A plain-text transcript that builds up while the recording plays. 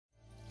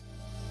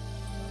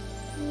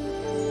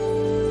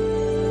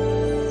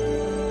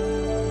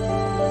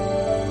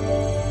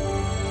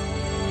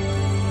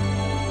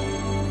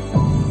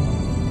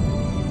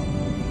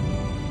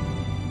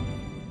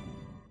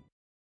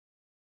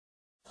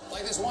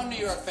one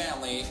New York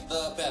family,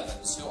 the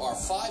Bevins, who are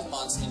 5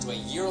 months into a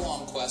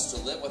year-long quest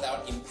to live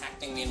without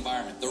impacting the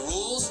environment. The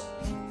rules?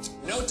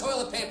 No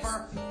toilet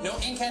paper, no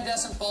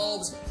incandescent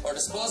bulbs, or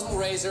disposable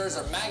razors,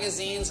 or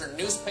magazines, or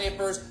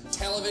newspapers,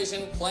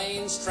 television,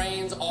 planes,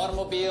 trains,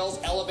 automobiles,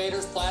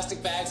 elevators,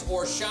 plastic bags,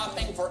 or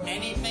shopping for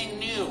anything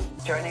new.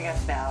 Joining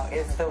us now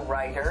is the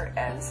writer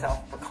and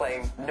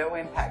self-proclaimed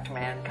no-impact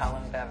man,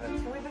 Colin Bevin.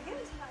 Can we begin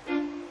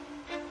tonight?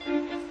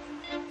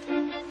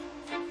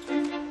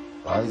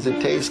 As long as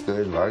it tastes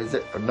good, as long as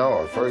it...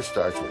 No, it first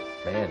starts with,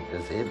 man,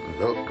 does it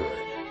look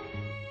good?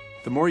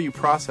 The more you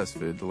process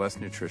food, the less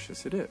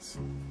nutritious it is.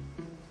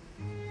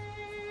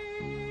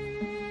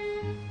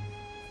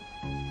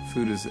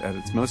 Food is at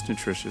its most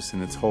nutritious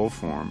in its whole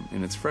form,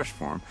 in its fresh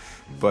form,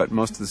 but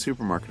most of the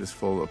supermarket is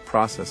full of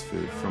processed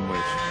food from which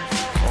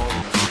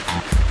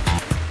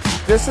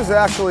This is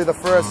actually the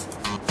first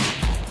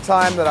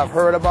time that I've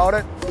heard about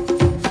it.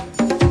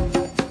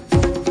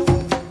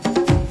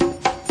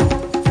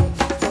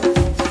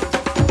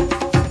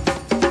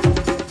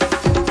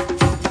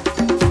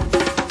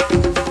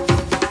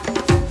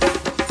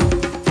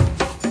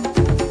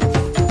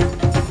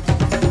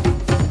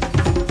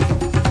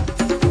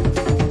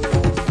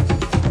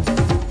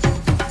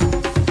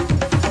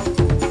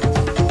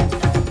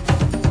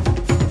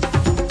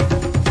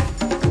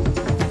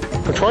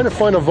 Trying to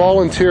find a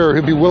volunteer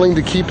who'd be willing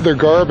to keep their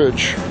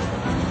garbage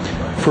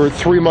for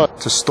 3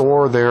 months to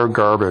store their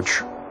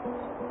garbage.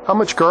 How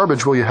much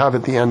garbage will you have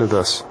at the end of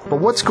this? But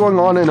what's going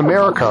on in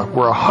America,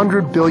 where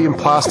 100 billion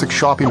plastic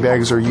shopping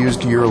bags are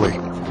used yearly?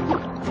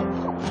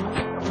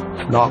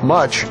 Not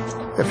much.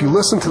 If you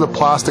listen to the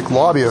plastic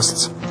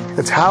lobbyists,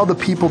 it's how the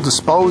people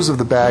dispose of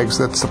the bags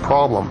that's the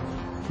problem,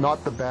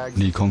 not the bag.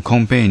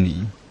 2008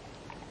年，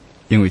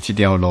因为这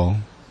条路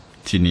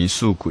一年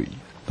四季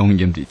拢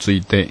淹伫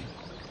水底。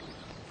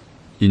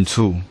因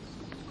此，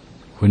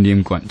云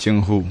林县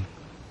政府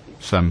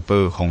宣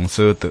布封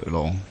锁道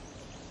路。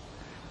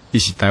伊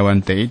是台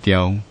湾第一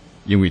条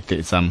因为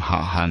地站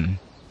下陷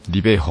而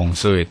被封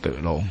锁的道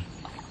路。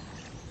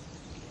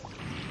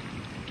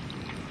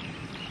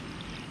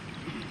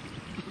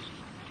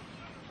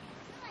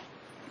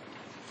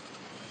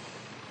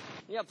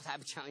你要太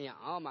不像样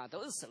嘛，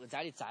都是受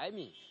灾的灾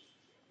民，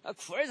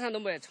裤儿上都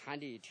没穿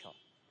的一条。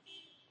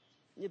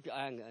你不要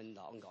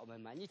澳门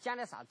嘛，你捡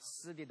点啥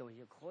吃的东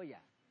西可以啊。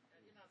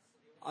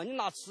你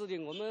拿吃的，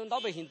我们老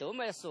百姓都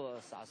没说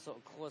啥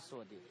可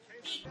说的。